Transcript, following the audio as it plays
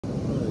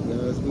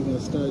We're going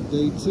to start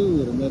day 2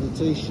 with a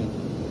meditation.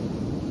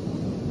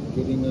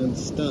 Getting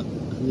unstuck,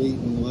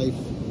 creating life,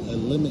 a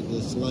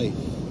limitless life.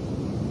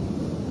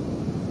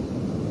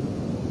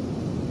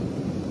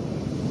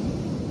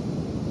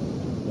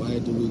 Why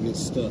do we get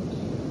stuck?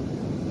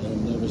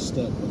 I'm never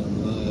stuck when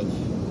I'm live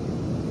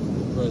in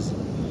the present.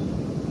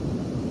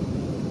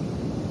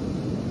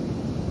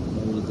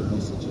 I'll read the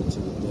message into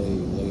the day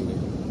later.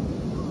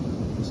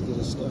 Let's get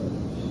it started.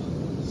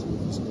 See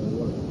if it's going to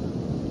work.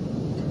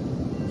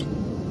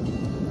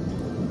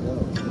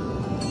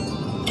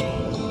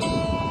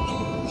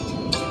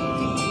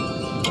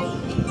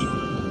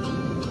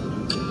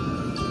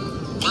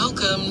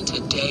 Welcome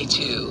to day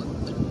 2.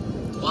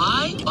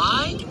 Why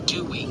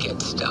do we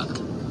get stuck?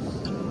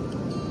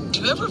 Do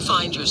you ever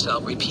find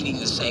yourself repeating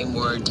the same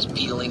words,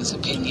 feelings,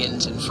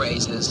 opinions, and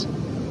phrases?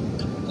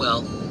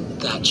 Well,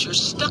 that's your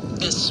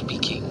stuckness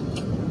speaking.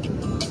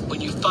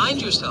 When you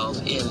find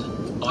yourself in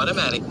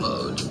automatic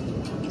mode,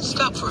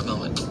 stop for a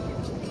moment.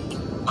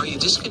 Are you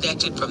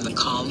disconnected from the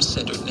calm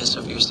centeredness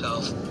of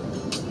yourself?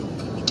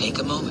 Take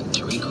a moment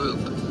to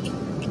regroup.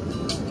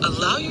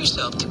 Allow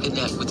yourself to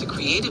connect with the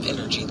creative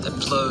energy that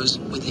flows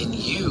within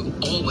you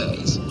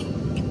always.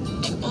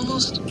 And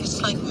almost,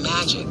 it's like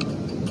magic.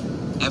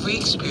 Every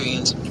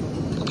experience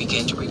will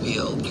begin to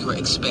reveal your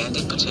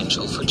expanded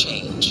potential for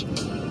change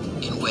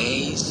in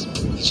ways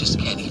you just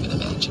can't even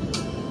imagine.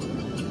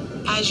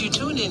 As you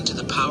tune into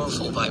the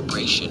powerful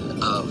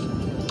vibration of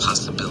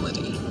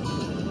possibility,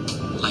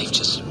 life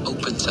just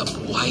opens up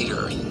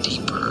wider and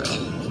deeper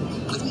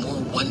and with more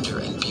wonder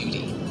and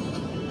beauty.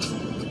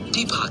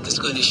 Deepak is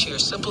going to share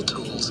simple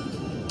tools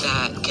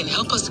that can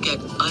help us get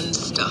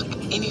unstuck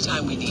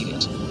anytime we need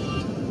it.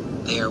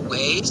 They are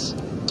ways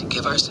to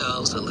give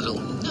ourselves a little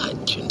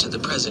nudge into the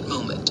present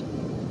moment.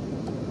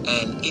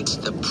 And it's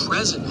the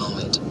present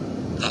moment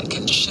that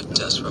can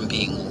shift us from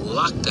being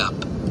locked up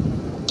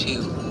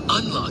to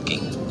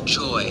unlocking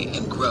joy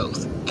and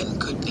growth and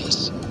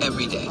goodness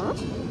every day.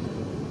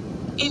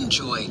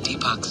 Enjoy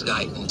Deepak's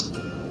guidance,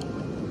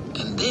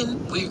 and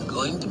then we're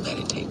going to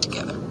meditate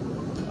together.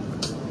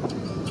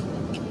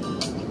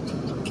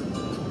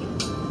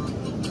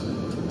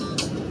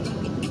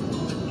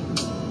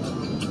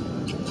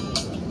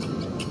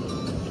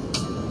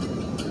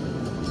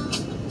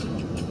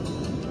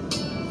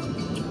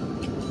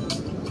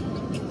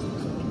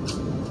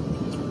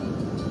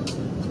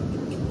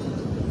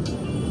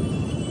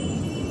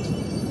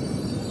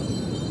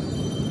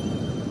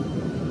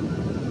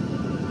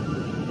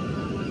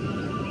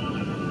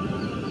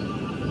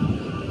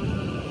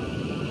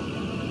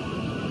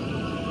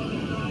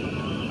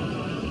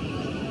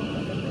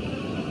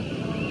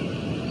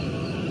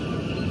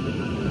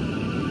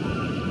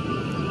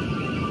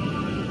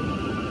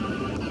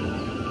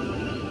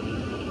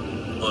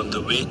 On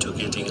the way to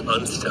getting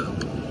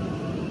unstuck,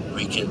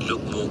 we can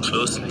look more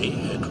closely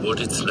at what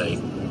it's like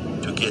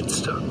to get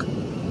stuck.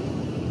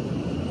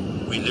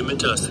 We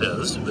limit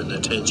ourselves when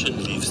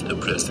attention leaves the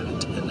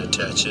present and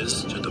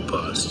attaches to the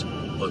past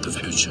or the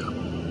future.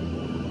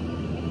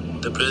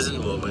 The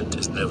present moment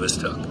is never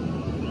stuck.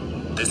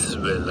 This is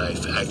where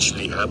life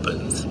actually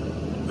happens,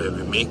 where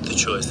we make the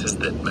choices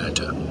that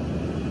matter.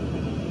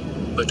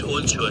 But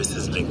old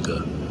choices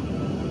linger.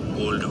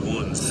 Old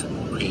wounds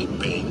create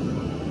pain.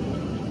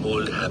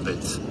 Old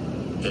habits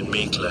can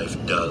make life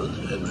dull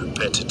and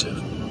repetitive.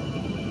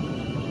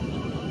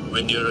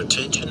 When your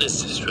attention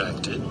is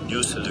distracted,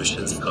 new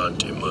solutions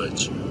can't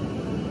emerge.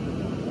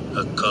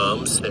 A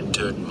calm,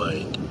 centered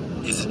mind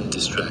isn't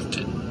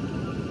distracted.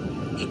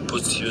 It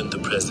puts you in the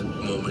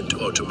present moment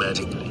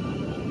automatically.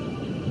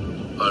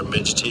 Our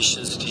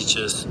meditations teach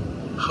us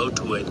how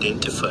to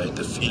identify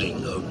the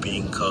feeling of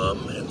being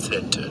calm and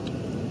centered.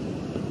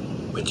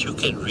 But you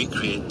can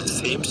recreate the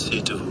same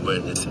state of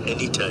awareness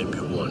anytime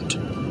you want.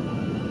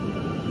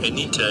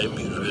 Anytime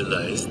you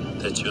realize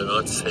that you're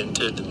not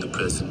centered in the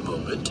present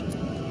moment,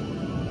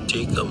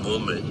 take a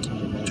moment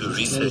to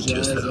reset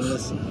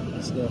yourself.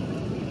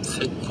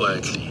 Sit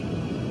quietly,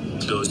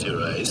 close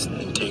your eyes,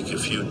 and take a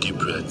few deep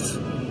breaths.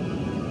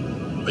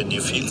 When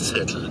you feel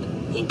settled,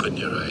 open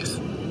your eyes.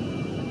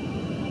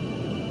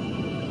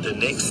 The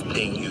next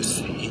thing you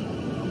see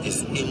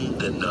is in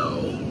the now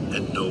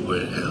and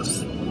nowhere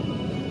else.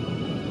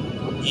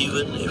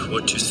 Even if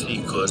what you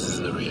see causes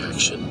a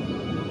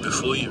reaction,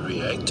 before you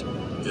react,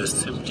 you're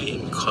simply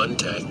in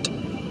contact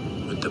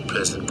with the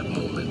present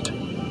moment.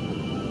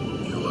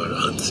 You are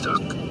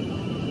unstuck.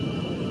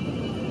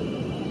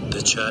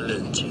 The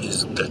challenge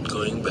is that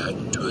going back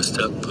to a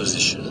stuck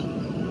position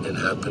can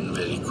happen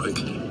very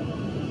quickly.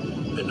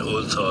 When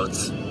old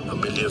thoughts,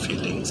 familiar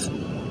feelings,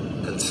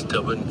 and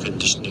stubborn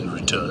conditioning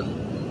return,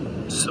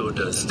 so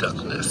does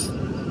stuckness.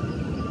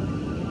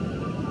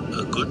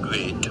 A good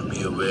way to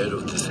be aware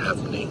of this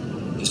happening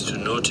is to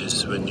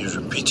notice when you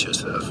repeat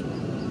yourself.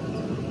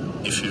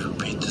 If you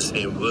repeat the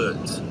same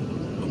words,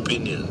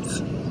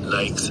 opinions,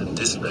 likes and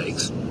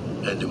dislikes,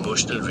 and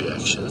emotional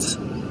reactions,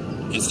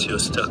 it's your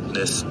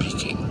stuckness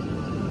speaking.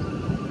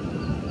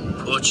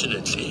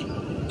 Fortunately,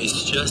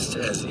 it's just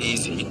as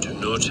easy to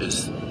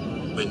notice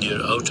when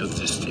you're out of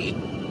this state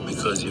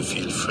because you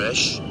feel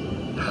fresh,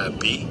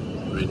 happy,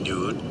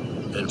 renewed,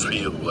 and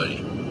free of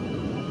worry.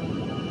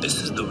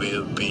 This is the way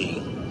of being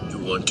you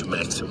want to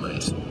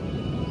maximize.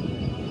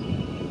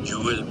 You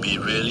will be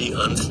really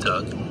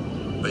unstuck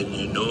when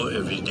you know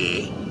every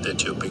day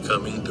that you're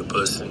becoming the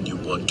person you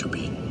want to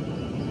be,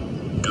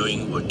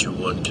 doing what you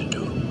want to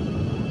do.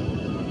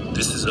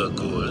 This is our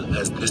goal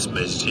as this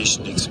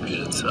meditation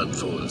experience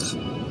unfolds.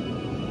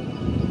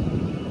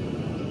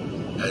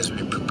 As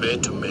we prepare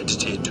to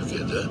meditate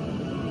together,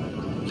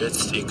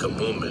 let's take a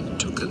moment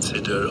to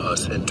consider our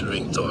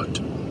centering thought.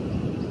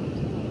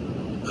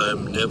 I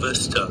am never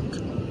stuck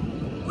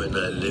when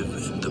I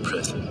live in the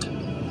present.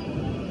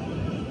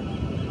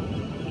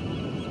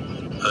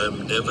 I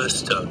am never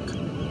stuck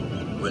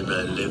when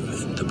I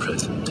live in the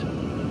present.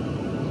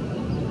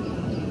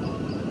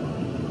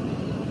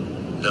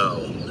 Now,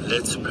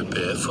 let's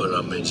prepare for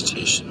our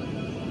meditation.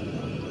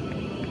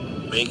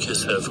 Make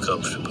yourself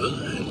comfortable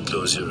and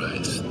close your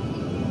eyes.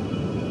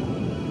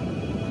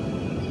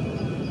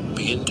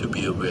 Begin to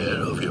be aware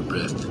of your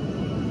breath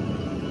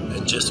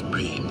and just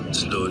breathe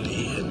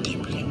slowly and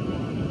deeply.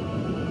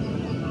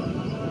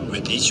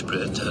 With each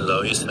breath,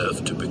 allow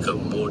yourself to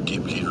become more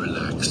deeply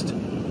relaxed.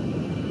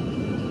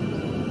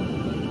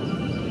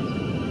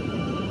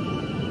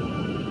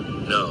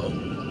 Now,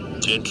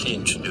 gently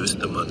introduce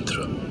the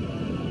mantra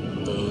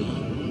Om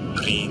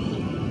Preem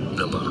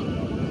Namah.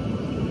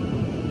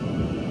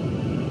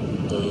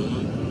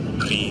 Om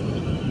Preem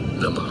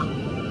Namah.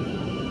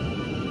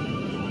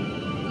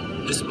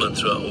 This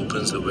mantra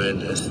opens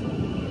awareness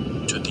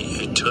to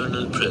the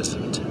eternal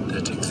present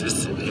that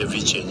exists in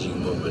every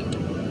changing moment.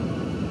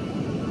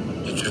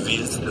 It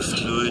reveals the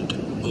fluid,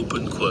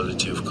 open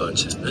quality of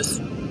consciousness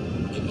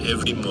in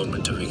every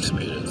moment of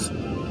experience.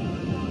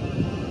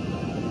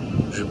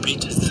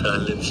 Repeat it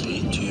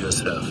silently to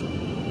yourself.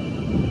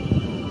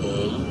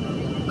 Om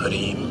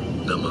Harim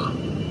Namah.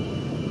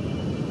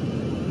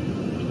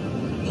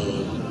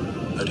 Om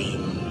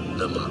Harim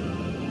Namah.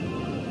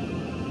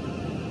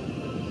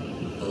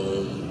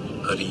 Om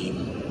Harim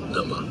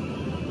Namah.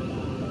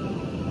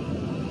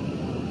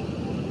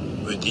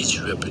 With each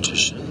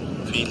repetition,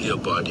 feel your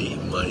body,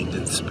 mind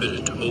and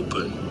spirit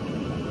open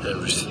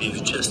and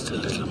receive just a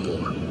little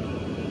more.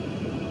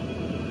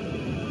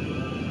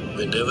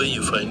 Whenever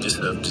you find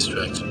yourself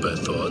distracted by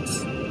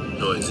thoughts,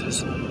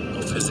 noises,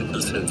 or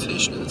physical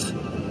sensations,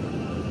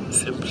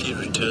 simply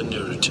return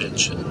your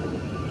attention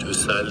to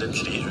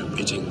silently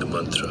repeating the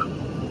mantra.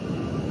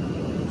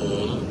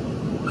 Om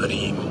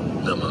Harim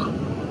Namah.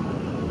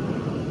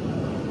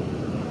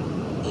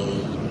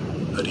 Om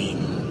Harim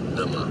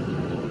Namah.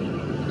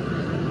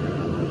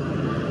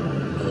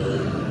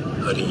 Om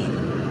Harim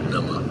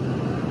Namah.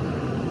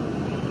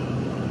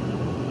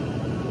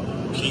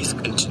 Please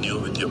continue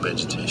with your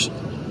meditation.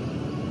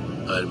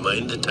 I'll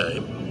mind the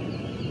time,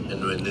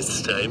 and when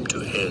it's time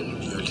to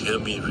end, you'll hear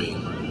me ring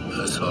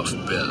a soft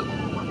bell.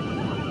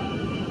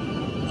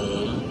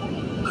 Om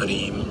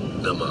Harim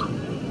Namah.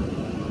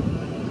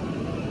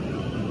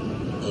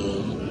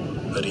 Om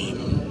Harim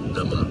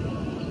Namah.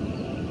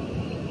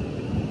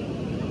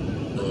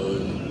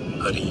 Om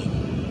Harim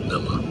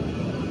Namah.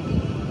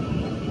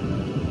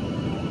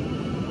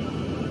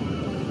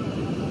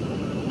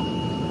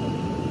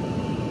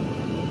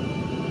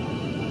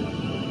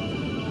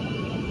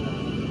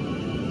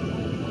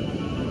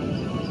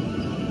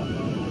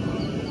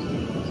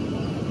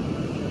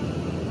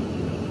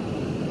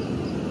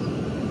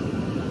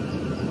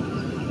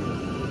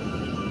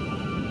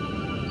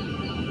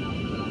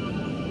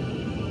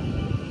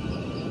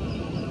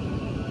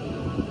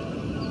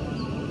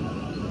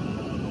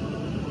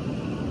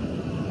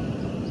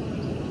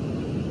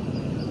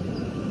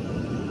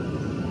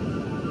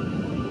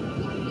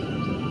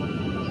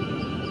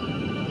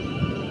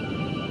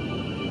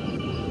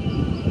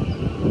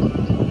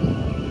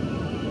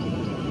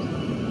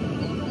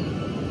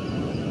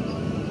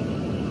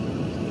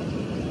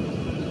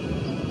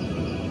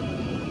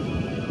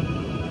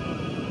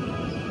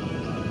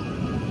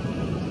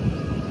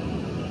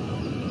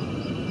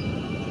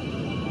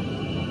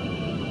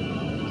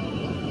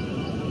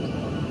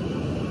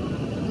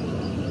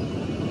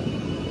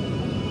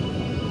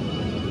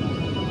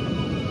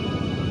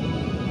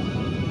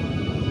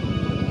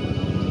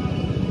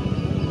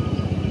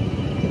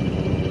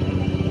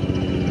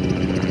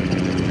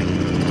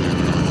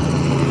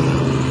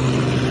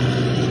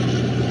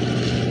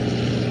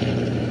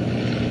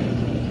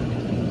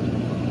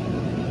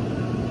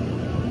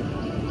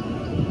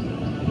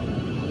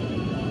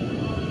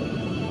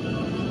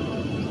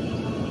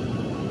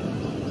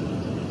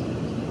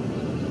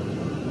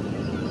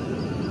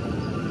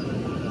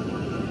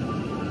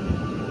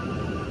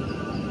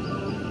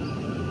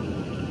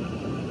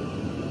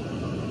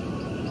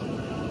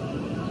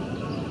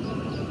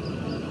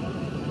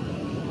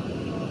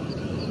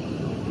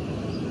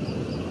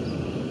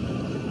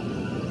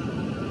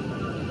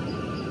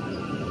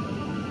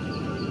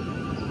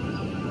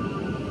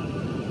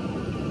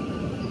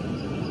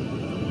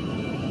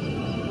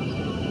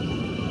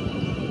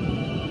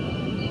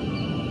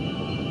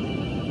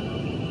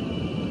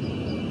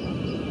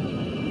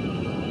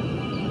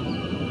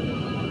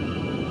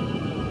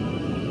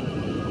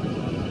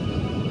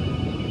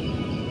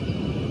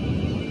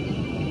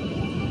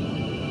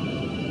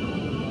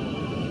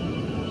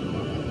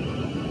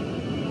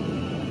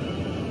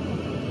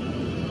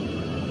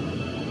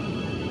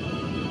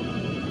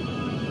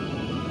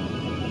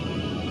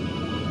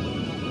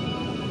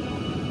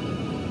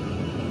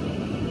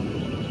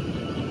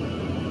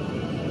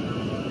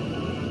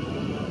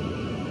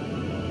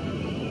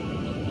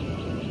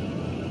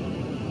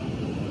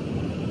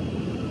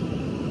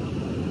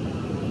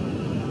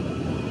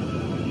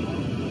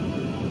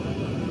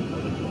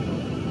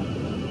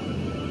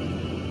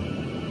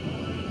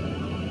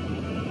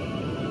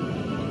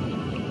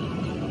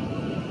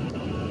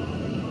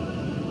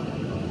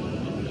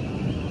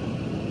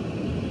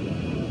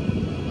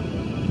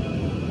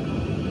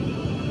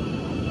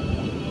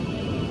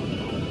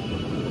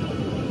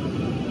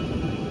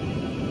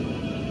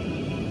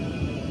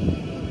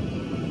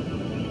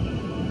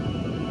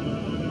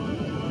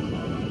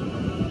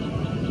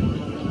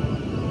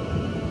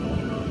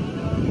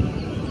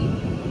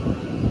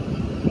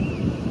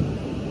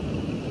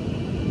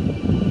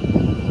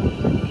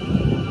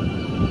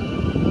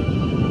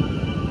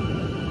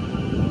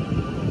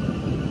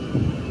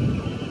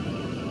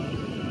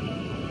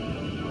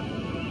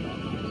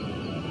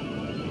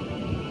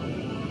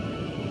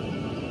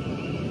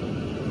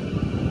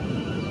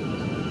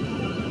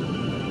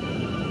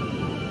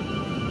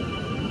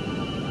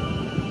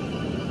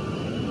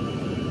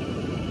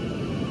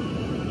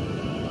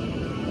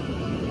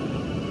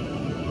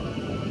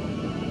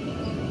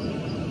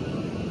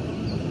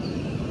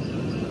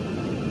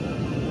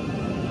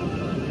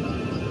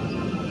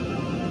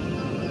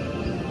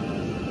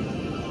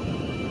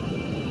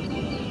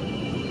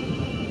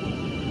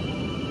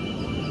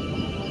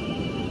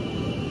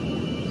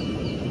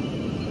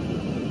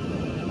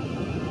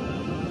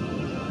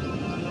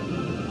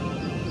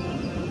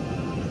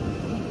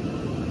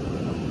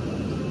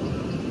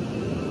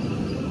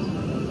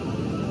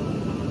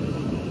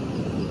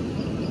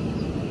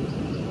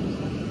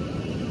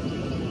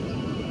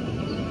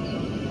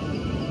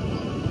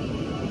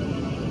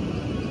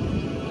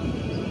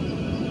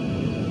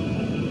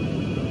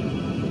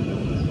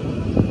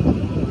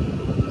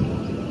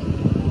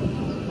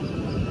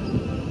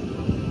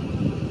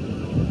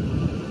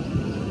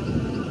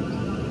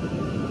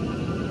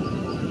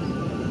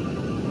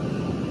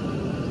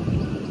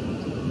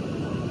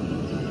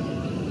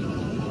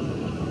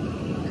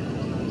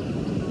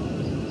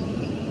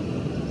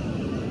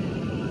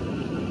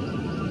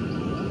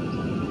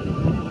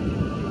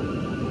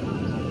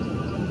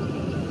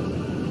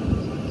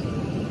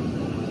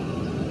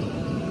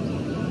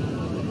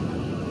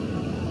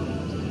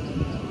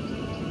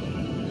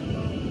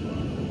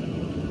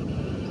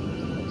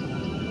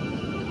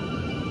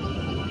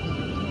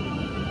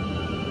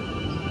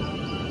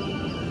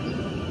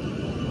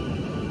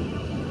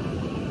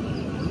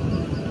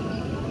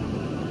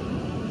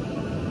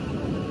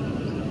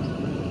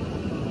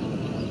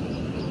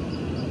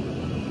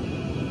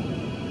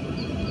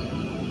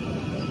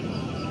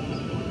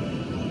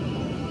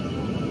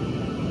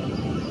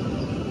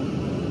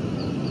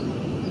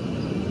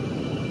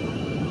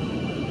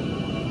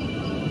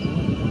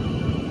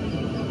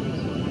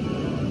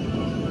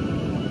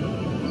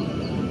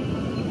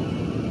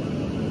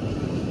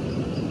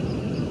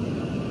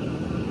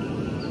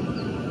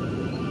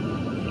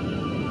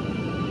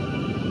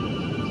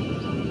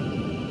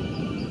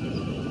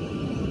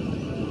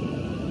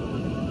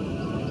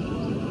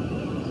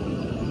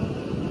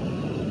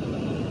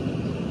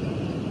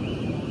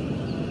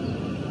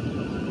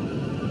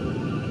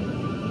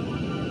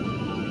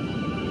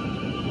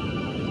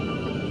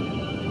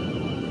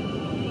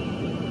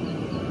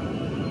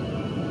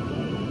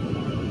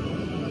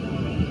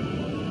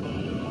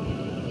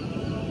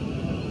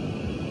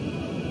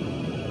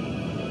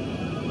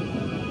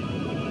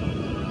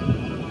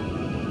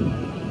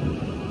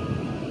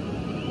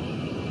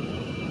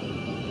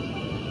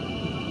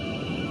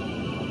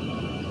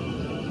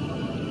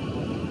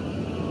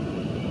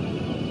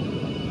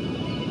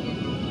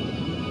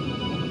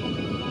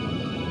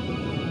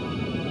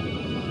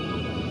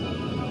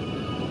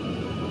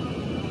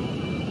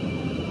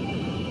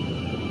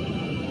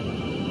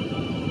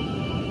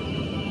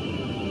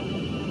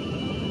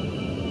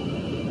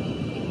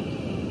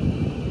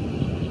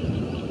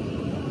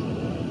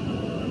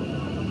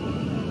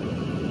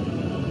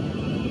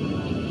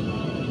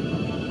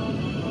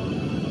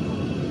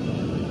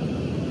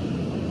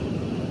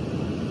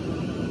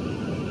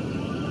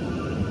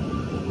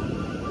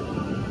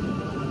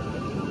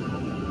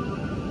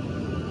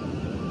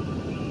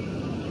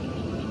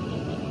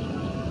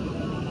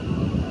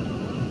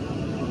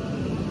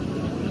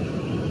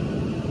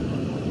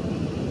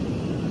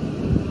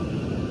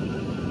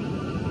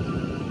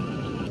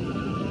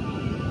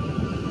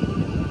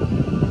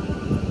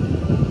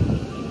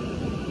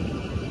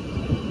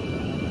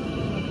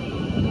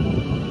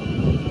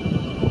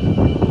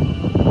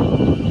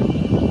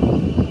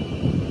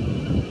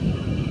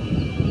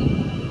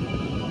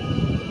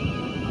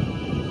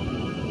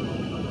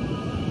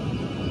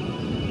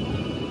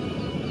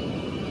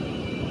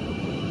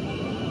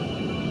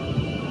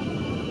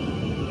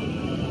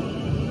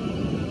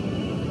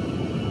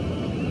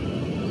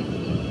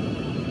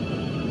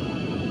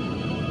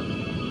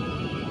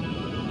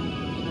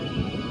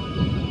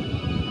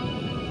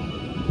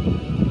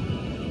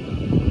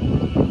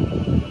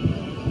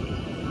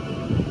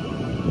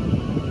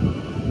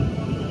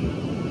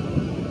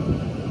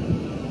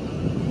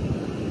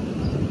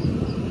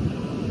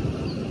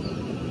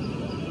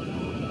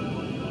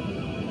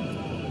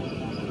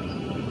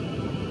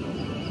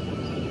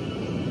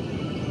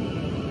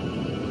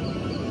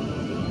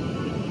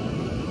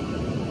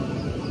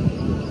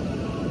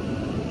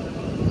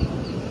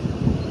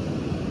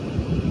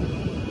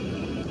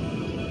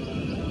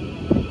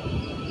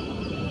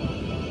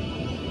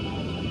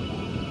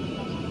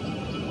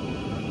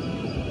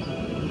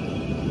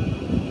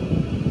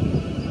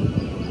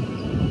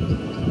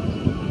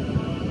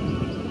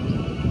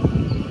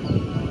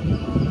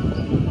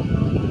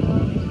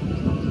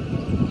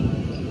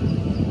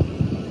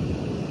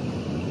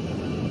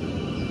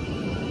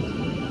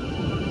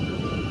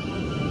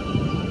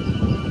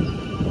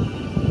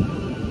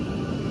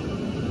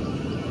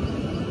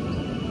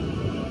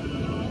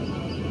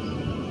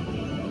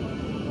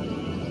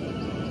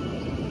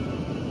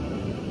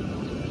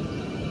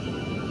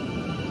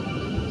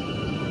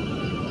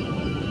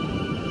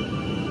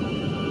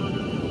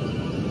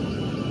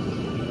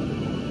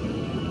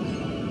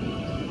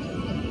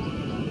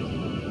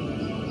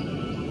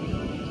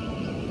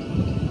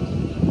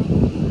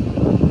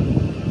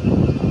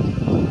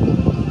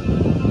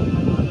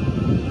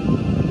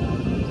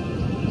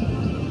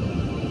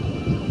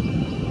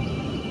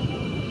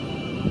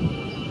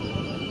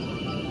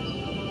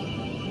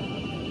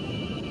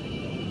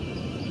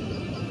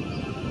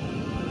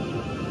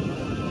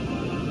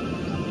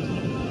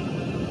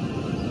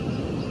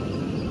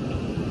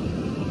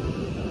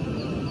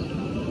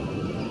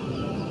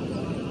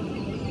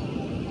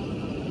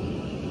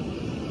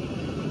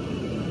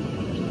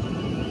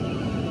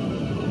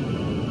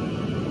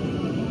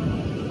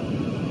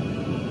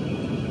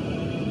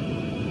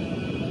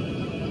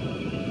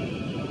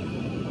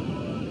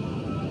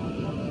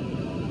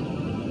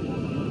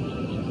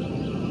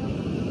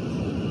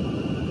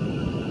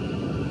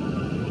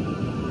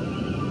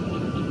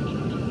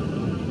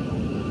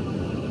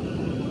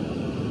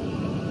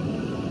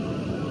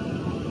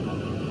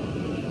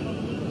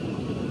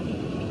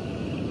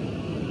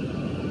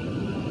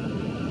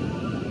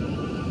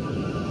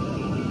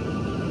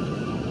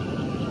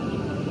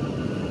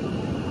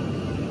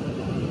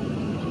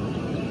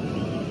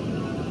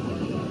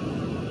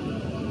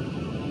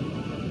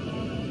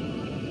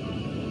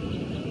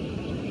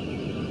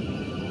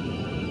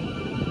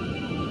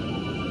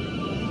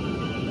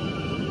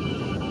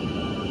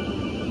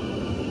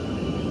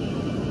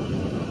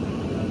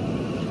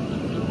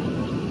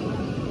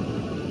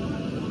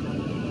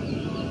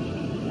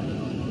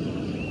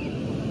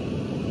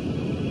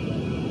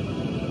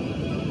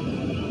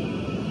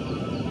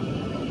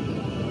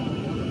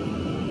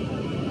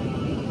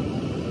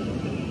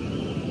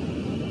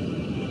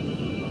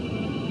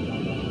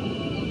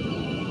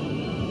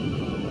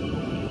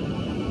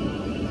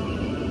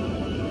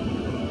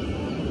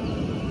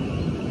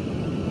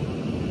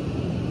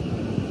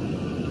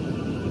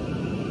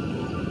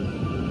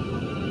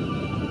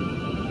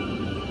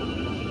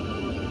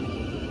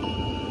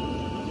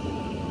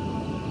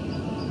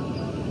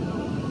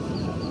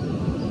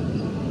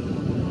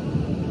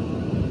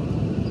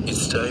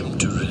 time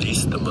to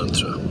release the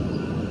mantra.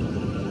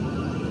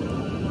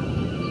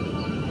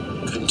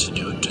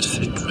 Continue to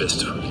sit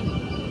restfully,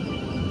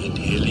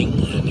 inhaling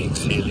and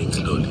exhaling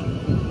slowly.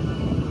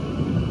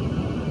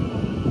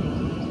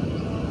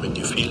 When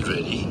you feel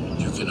ready,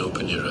 you can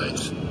open your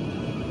eyes.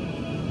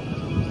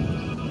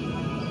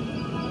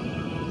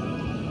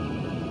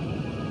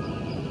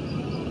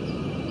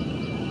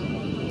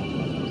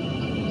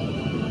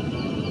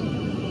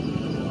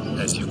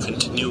 As you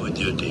continue with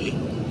your day,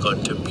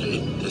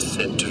 contemplate this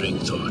centering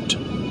thought.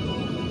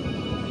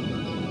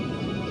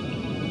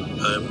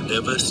 I am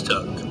never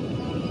stuck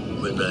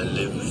when I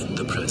live in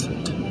the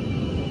present.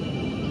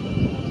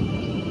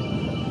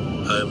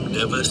 I am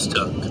never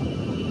stuck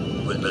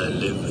when I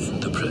live in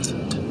the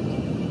present.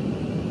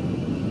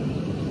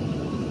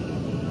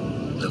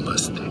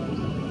 Namaste.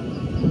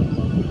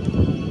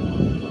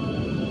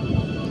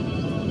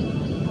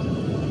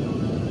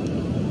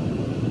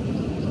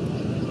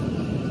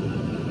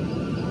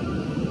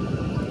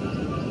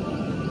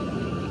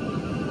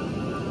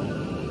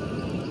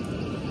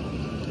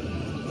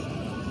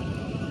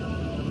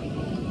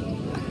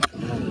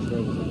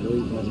 That was a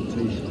great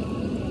meditation.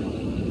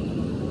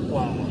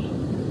 Wow.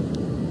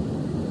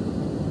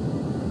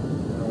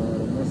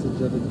 The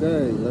message of the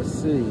day, let's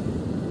see.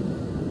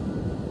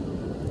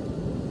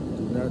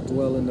 Do not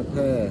dwell in the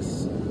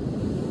past.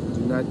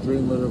 Do not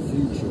dream of the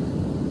future.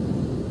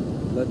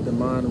 Let the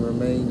mind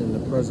remain in the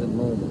present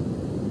moment.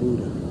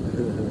 Buddha.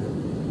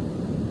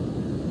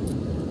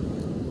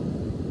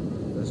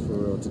 That's for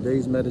real.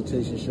 Today's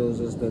meditation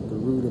shows us that the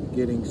root of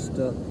getting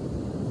stuck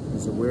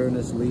is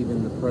awareness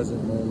leaving the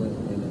present moment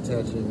and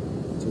attaching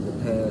to the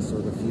past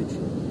or the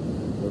future.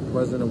 Where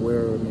present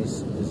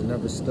awareness is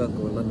never stuck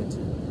or limited.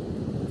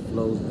 It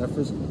flows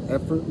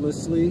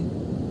effortlessly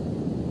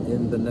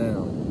in the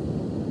now.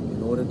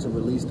 In order to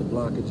release the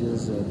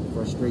blockages and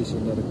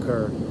frustration that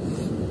occur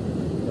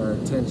when our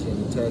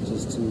attention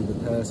attaches to the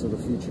past or the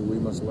future, we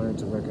must learn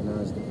to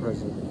recognize the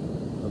present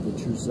of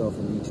the true self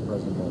in each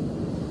present moment.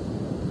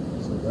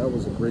 So that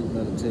was a great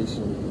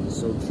meditation. It's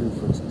so true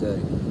for today.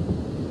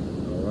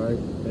 All right,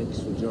 thanks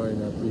for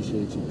joining. I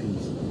appreciate you.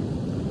 Peace.